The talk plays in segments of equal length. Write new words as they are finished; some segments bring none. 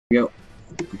Go.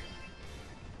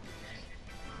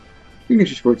 You get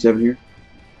your Sport 7 here.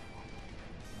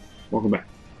 Welcome back.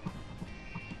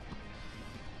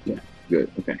 Yeah,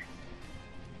 good, okay.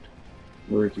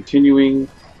 We're continuing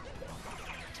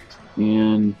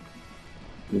in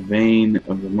the vein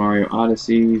of the Mario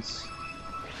Odysseys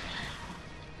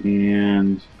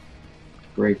and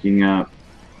breaking up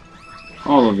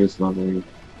all of this lovely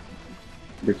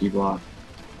bricky block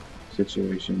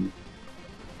situation.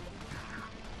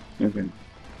 Okay.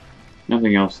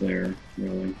 Nothing else there,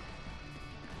 really.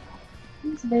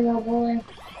 He's a big old boy.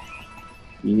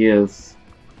 He is.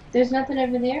 There's nothing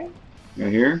over there?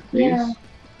 Right here? Yeah.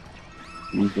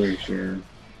 These? I'm pretty sure.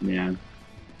 Yeah.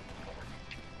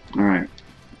 Alright.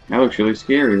 That looks really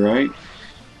scary, right?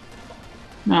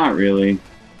 Not really.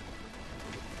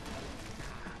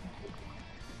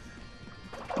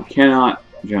 He cannot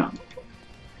jump,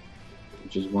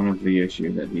 which is one of the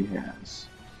issues that he has.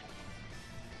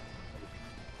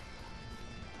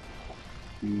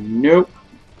 Nope.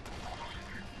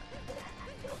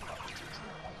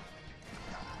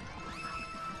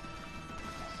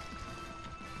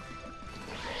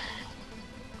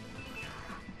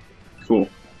 Cool.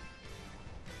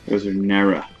 Those are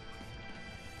narrow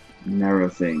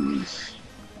things.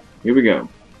 Here we go.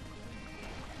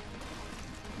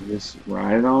 Just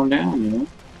ride it on down, you know?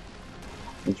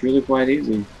 It's really quite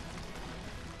easy.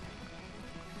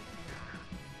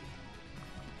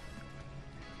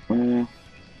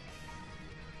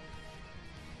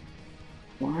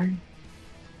 Why?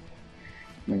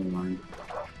 Never mind.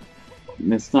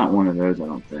 It's not one of those, I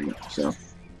don't think. So,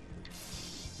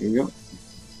 here we go.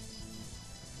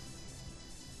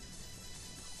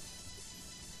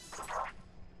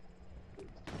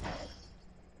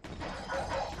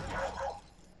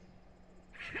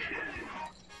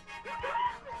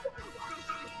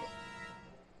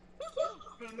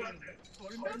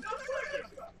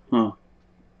 Huh.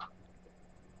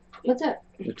 What's up?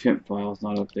 The temp file's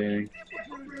not updating.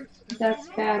 That's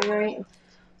bad, right?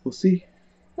 We'll see.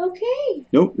 Okay.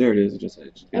 Nope, there it is.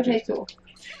 Okay, cool.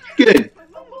 Good.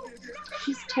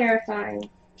 She's terrifying.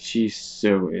 She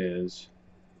so is.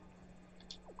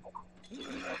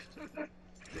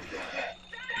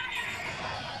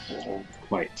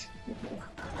 Quite.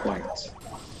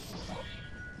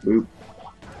 Boop.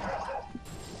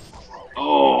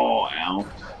 Oh, ow.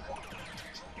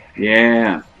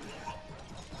 Yeah.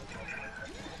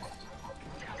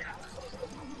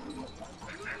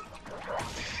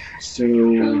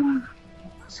 So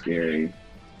scary.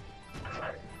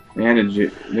 They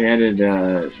added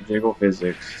jiggle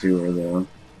physics to her though.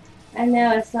 I know,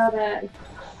 I saw that.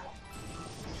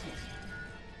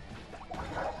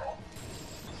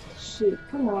 Shoot,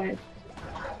 come on.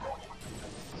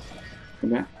 Come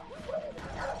back.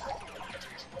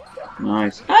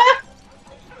 Nice. Ah!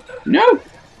 No!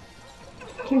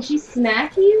 Can she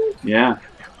smack you? Yeah.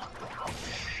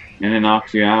 And it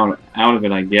knocks you out of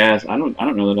it, I guess. I don't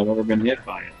know that I've ever been hit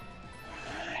by it.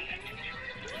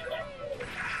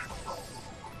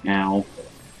 Ow.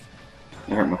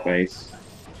 That hurt my face.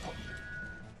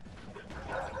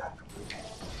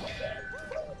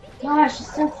 Gosh,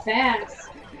 she's so fast.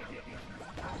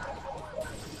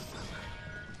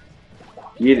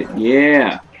 Get it?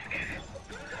 Yeah.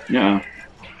 No.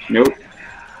 Nope.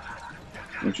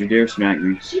 Don't you dare smack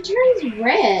me. She turns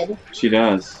red. She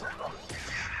does.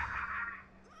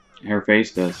 Her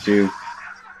face does too.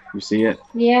 You see it?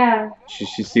 Yeah. She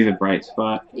see the bright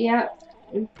spot? Yep.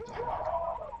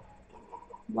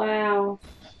 Wow.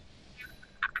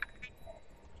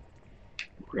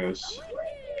 Gross.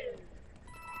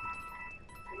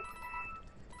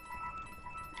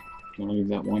 Don't leave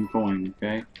that one coin,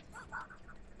 okay?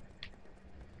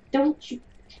 Don't you.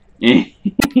 Rude.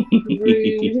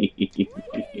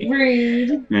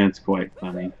 Rude. That's quite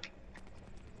funny.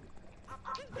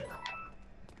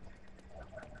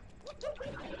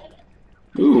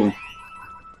 Ooh.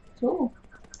 Cool.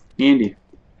 Handy.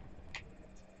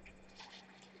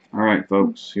 Alright,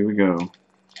 folks, here we go.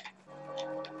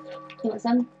 You want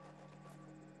some?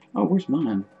 Oh, where's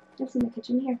mine? It's in the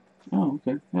kitchen here. Oh,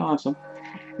 okay. I'll have some.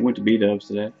 We went to B-Dubs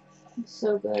today. It's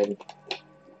so good.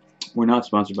 We're not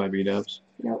sponsored by B-Dubs.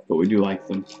 Nope. But we do like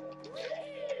them.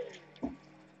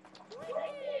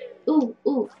 Ooh,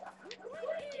 ooh.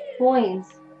 Coins.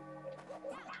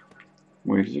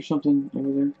 Wait, is there something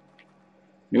over there?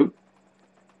 Nope.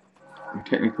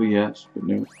 Technically, yes, but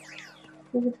no.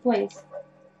 Look at the coins.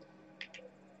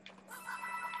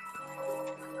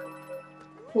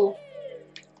 Cool.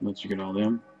 Let you get all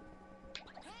them.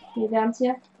 Can you bounce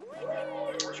ya?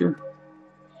 Sure.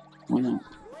 Why not?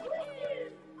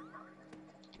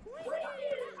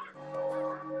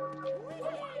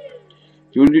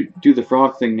 you want to do the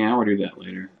frog thing now or do that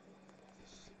later?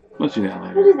 Let's do that We'll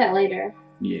later. do that later.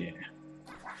 Yeah.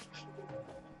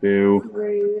 Boo.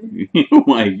 Rude. Oh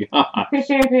my god.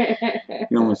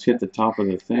 You almost hit the top of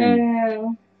the I thing.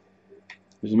 know.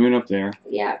 There's a moon up there.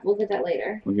 Yeah, we'll get that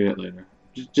later. We'll get it later.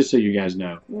 Just so you guys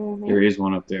know. There is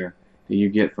one up there that you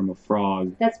get from a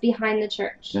frog. That's behind the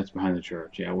church. That's behind the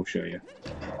church. Yeah, we'll show you.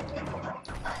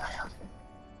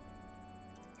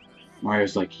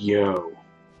 Mario's like, yo.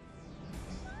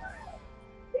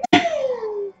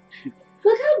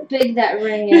 Look how big that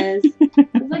ring is.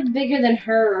 It's like bigger than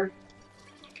her.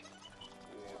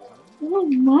 Oh,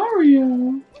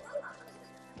 Mario.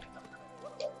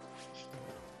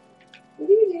 What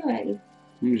are you doing?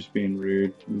 I'm just being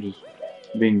rude. I'm just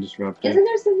being disruptive. Isn't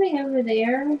there something over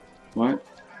there? What?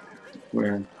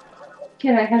 Where?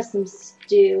 Can I have some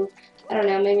stew? I don't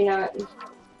know, maybe not.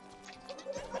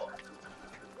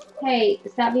 Hey,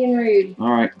 stop being rude.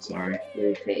 Alright, sorry.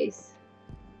 Rude face.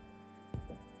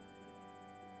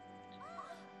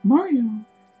 Mario,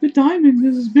 the diamond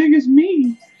is as big as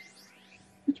me.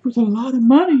 It's worth a lot of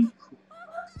money.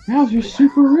 Bowser's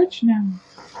super rich now.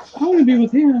 I want to be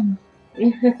with him.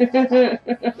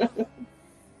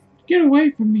 Get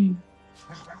away from me.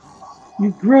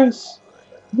 You gross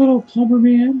little plumber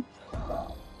man. I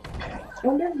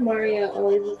wonder if Mario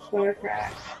always looks more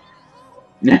cracked.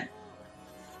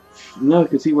 No,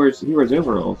 because he wears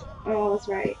overalls. Oh, that's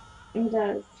right. He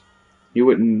does. He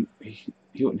wouldn't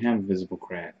have a visible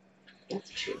crack. That's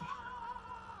true.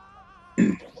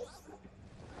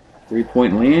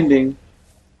 3-point landing.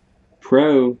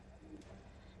 Pro.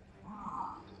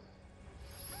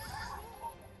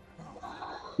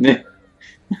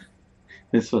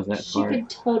 This was that She part. could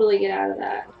totally get out of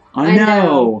that. I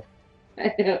know.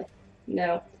 I know.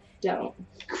 No, don't.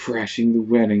 Crashing the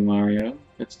wedding, Mario.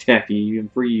 That's tacky even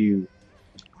for you.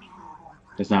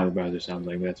 That's not what Bowser sounds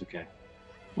like, but that's okay.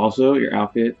 Also, your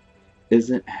outfit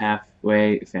isn't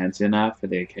halfway fancy enough for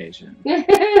the occasion.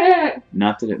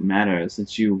 Not that it matters,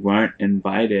 since you weren't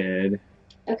invited.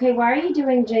 Okay, why are you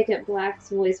doing Jacob Black's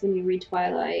voice when you read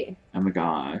Twilight? Oh my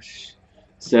gosh.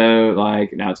 So,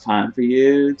 like, now it's time for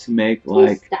you to make,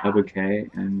 like, stop. a bouquet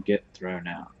and get thrown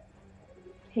out.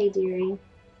 Hey, dearie.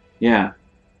 Yeah.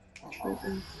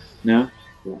 No?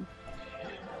 Yeah.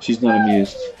 She's not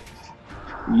amused.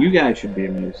 You guys should be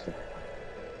amused.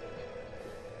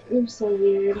 You're so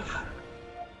weird.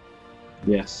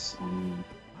 Yes.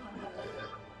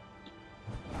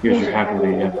 Here's your happy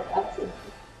lady.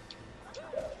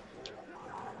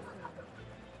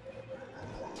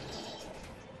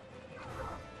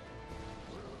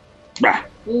 Bah.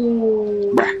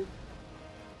 Ooh. Bah.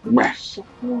 Bah.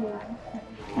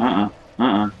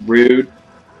 Rude.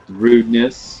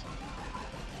 Rudeness.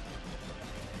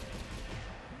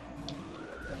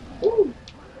 Ooh.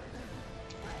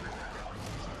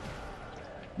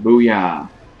 Booyah.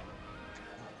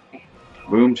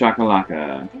 Boom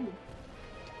chakalaka.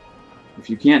 If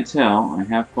you can't tell, I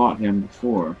have fought him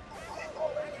before.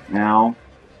 Now,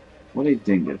 what a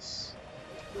dingus.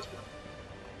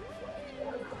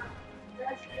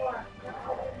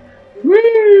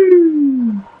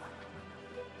 Woo!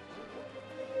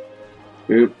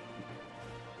 Boop.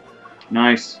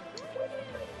 Nice.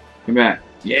 Come back.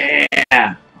 Yeah!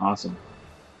 Awesome.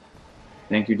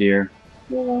 Thank you, dear.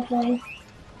 You're welcome.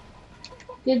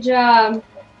 Good job.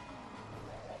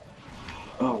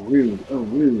 Oh, rude. Oh,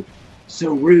 rude.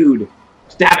 So rude.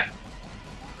 Stop it!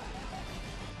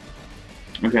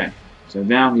 Okay, so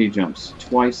now he jumps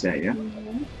twice at you.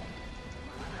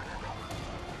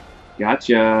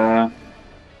 Gotcha.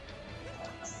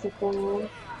 Simple.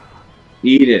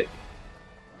 Eat it.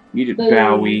 Eat it, Boom.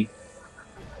 Bowie.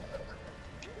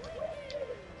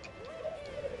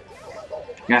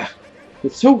 Yeah,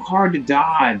 it's so hard to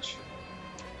dodge.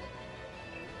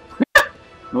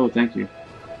 Oh, thank you.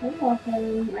 You're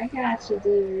welcome. I got you,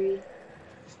 dearie.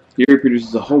 Here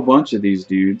produces a whole bunch of these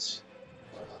dudes.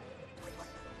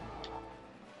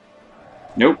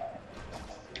 Nope.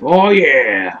 Oh,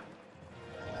 yeah.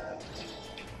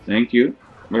 Thank you.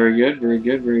 Very good, very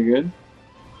good, very good.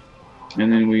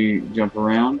 And then we jump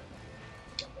around.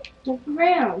 Jump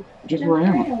around. Jump Jump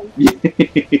around.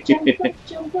 around.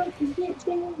 Jump up and get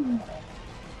down.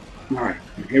 Alright,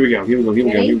 here we go, here we go, here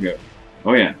we go, here we go.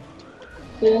 Oh, yeah.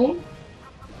 Boom.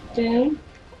 Boom.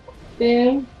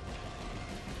 Boom.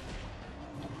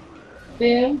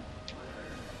 Boom.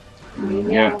 There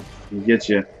you Yeah, go. he gets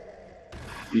you.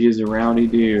 He is a rowdy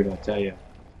dude, I'll tell you.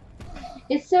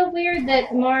 It's so weird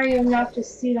that Mario knocked his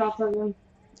suit off of him.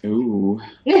 Ooh.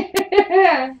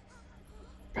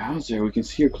 Bowser, we can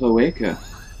see your cloaca.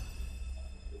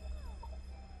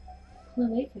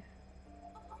 Cloaca.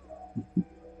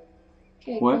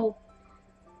 Okay, What? cool.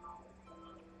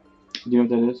 Do you know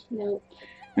what that is? Nope.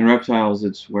 In reptiles,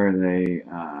 it's where they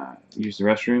use the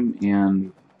restroom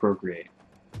and procreate.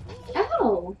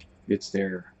 Oh. It's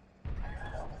their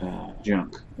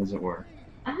junk, as it were.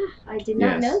 Ah, I did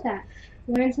not know Yes. that.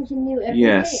 Learn something new every day.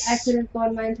 Yes. I could have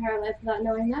gone my entire life without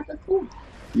knowing that, but cool.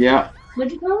 Yeah.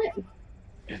 What'd you call it?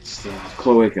 It's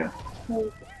cloaca.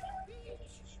 Mario?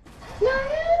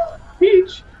 Mario?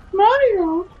 Peach.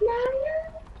 Mario.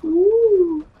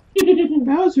 Ooh.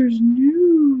 Bowser's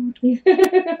nude.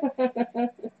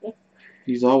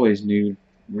 He's always nude,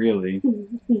 really.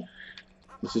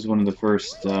 This is one of the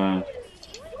first areas.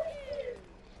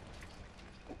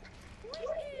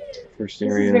 This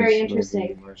is very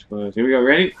interesting. Here we go.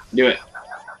 Ready? Do it.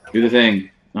 Do the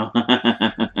thing.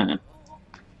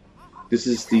 This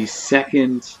is the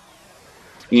second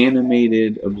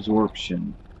animated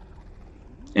absorption,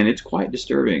 and it's quite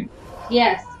disturbing.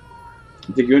 Yes.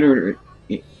 I think you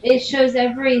It shows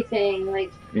everything.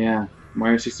 Like, yeah,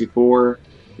 Mario 64,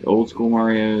 the old school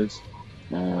Mario's,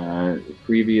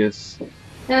 previous.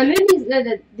 now the movies,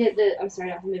 I'm sorry,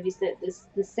 not the movies.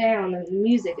 The sound, the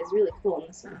music is really cool in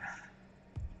this one.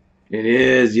 It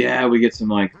is, yeah. We get some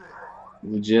like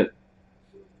legit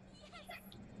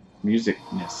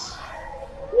musicness.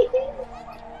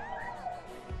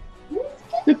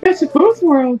 The best of both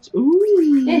worlds.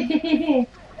 Ooh.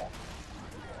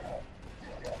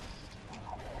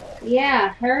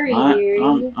 Yeah, hurry, dearie.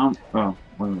 Oh, what am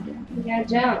I doing? You gotta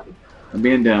jump. I'm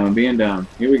being dumb. I'm being dumb.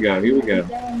 Here we go. Here we go.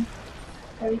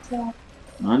 Hurry, talk.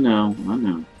 I know. I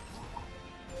know.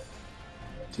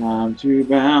 Time to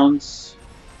bounce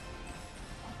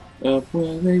up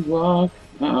when they walk.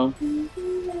 Uh oh.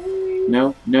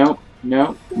 No. No.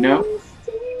 No. No.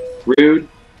 Rude.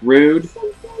 Rude.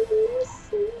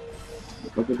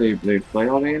 What did they play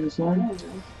all day in the sun?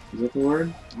 Is that the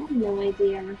word? I have no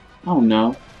idea. Oh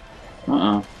no.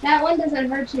 That one doesn't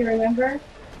hurt you, remember?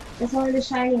 It's only the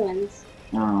shiny ones.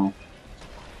 Oh.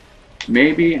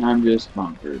 Maybe I'm just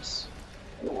bonkers.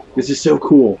 This is so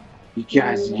cool. You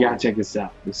guys, you gotta check this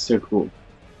out. This is so cool.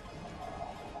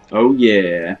 Oh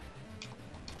yeah.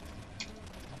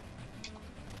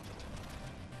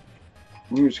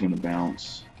 We're just gonna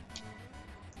bounce.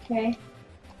 Okay.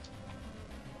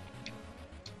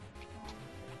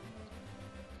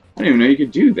 I didn't even know you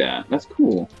could do that. That's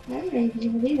cool. I don't know if you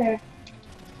can either.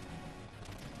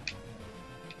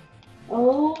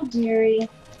 Oh, dearie.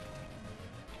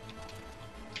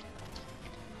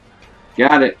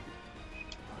 Got it.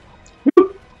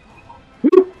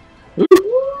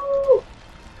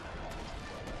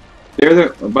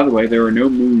 By the way, there are no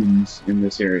moons in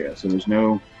this area, so there's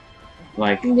no,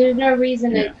 like... There's no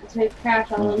reason to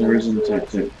crash on them. There's no reason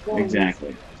to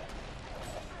exactly.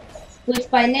 Which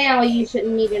by now you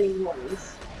shouldn't need any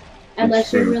warnings.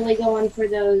 Unless you're really going for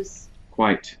those...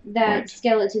 That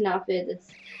skeleton outfit that's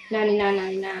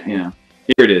 $99.99. Yeah.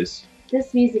 Here it is.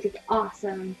 This music is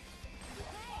awesome.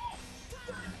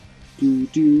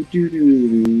 Doesn't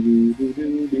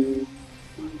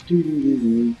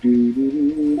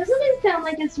it sound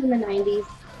like it's from the 90s?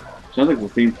 Sounds like the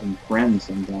theme from Friends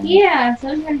sometimes. Yeah,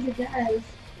 sometimes it does.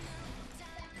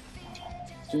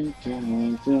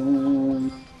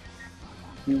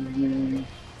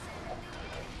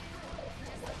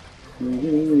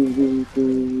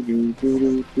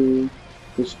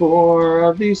 There's 4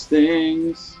 of these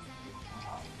things.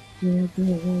 I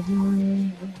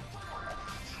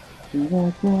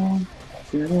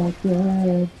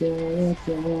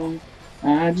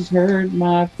just hurt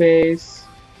my face.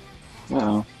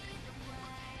 Uh-oh.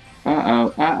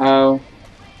 Uh-oh. Uh-oh.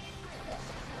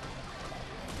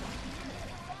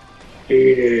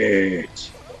 Eat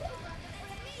it.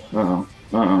 Uh-oh.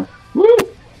 Uh-oh. Woo!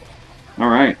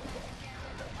 Alright.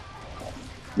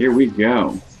 Here we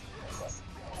go.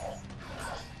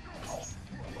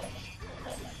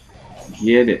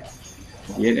 Get it.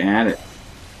 Get at it.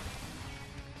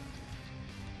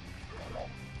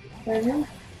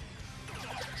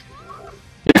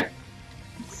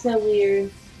 It's so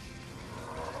weird.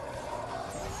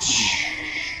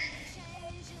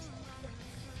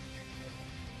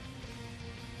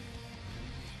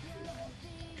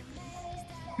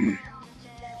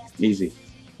 Easy.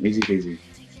 Easy peasy.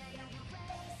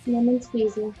 Lemon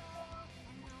squeezy.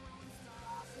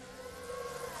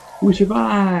 We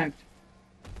survived!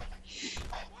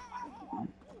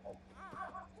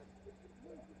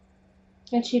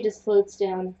 And she just floats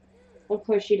down. Of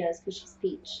course she does, because she's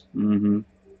Peach. Mm-hmm.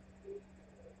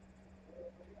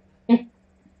 This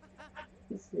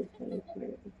is the funny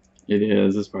part. It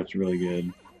is. This part's really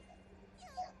good.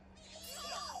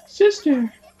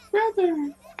 Sister!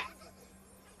 Brother!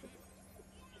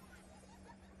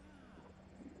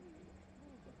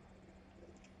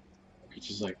 Peach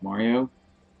is like, Mario,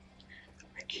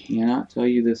 I cannot tell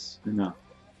you this enough.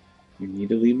 You need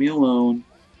to leave me alone.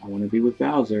 I want to be with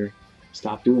Bowser.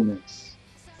 Stop doing this.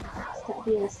 Stop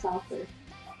being a stalker.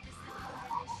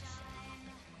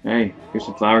 Hey, here's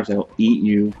some flowers that'll eat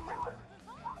you.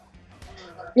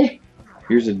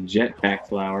 Here's a jetpack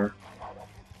flower.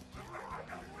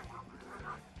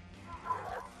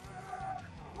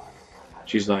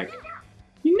 She's like,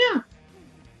 enough.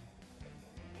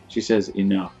 She says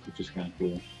enough, which is kind of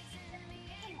cool.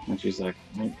 And she's like,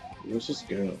 well, let's just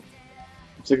go.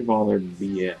 I'm sick of all their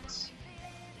BS.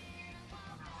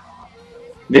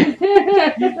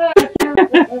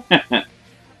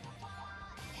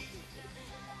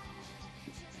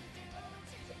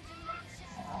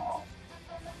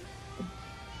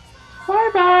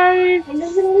 Bye-bye! I'm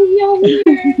just gonna leave you over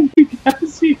here. We gotta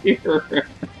see here.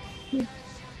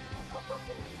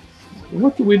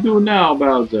 What do we do now,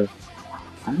 Bowser?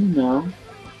 I don't know.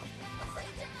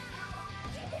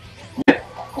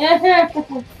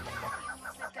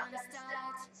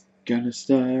 Gonna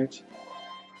start.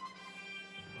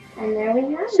 And there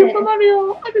we have Super it.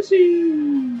 Mario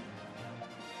Odyssey!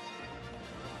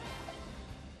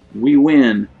 We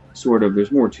win, sort of.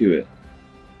 There's more to it.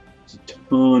 There's a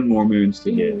ton more moons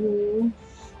to get.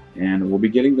 And we'll be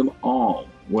getting them all.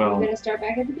 Well, we're going to start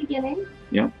back at the beginning.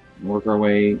 Yep. Work our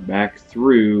way back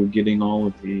through getting all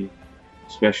of the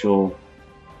special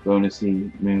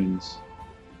bonusy moons.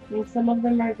 And some of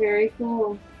them are very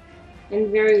cool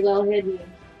and very well hidden.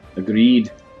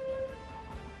 Agreed.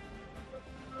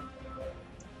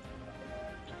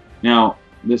 Now,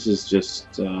 this is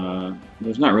just,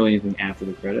 there's not really anything after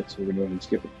the credits, so we're going to go ahead and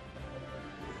skip it.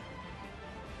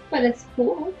 But it's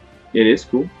cool. It is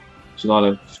cool. There's a lot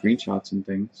of screenshots and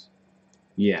things.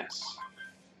 Yes.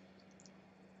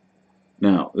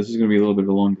 Now, this is going to be a little bit of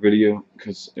a longer video,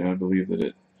 because I believe that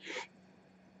it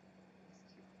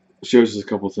shows us a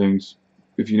couple things.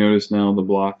 If you notice now, the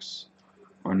blocks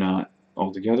are not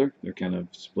all together. They're kind of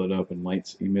split up and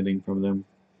lights emitting from them.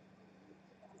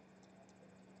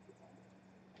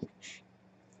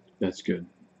 That's good.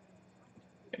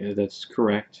 Yeah, that's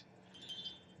correct.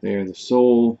 They are the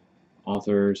sole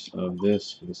authors of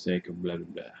this for the sake of blah blah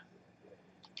blah.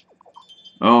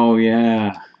 Oh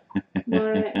yeah.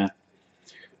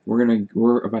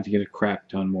 We're about to get a crap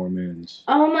ton more moons.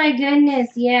 Oh my goodness,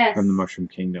 yes. From the Mushroom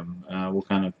Kingdom. We'll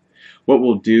kind of, what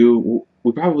we'll do,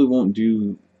 we probably won't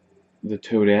do the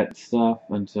Toadette stuff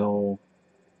until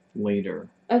later.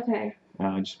 Okay.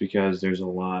 Just because there's a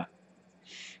lot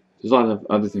of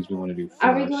other things we want to do first.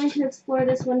 Are we going to explore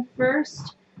this one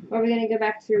first, or are we going to go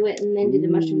back through it and then do the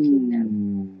Mushroom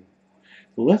Kingdom?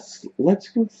 Let's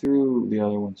go through the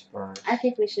other ones first. I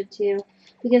think we should too,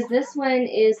 because this one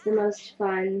is the most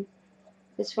fun,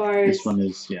 as far as this one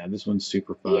is. Yeah, this one's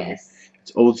super fun. Yes.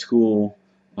 It's old school.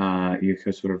 You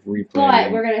can sort of replay.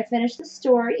 But we're going to finish the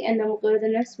story, and then we'll go to the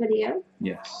next video.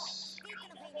 Yes.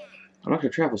 I'm not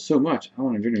going to travel so much. I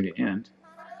want our journey to end.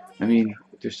 I mean,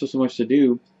 there's still so much to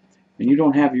do, and you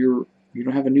don't have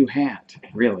a new hat,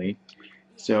 really.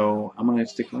 So I'm gonna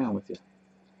stick around with you.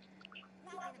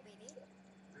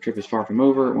 Our trip is far from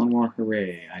over. One more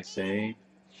hooray, I say.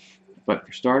 But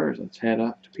for starters, let's head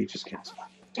up to Peach's castle.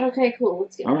 Okay, cool.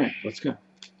 Let's go. All right, let's go.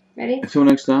 Ready? Until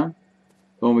next time,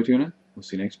 Tuna. We'll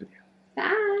see you next video.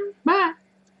 Bye.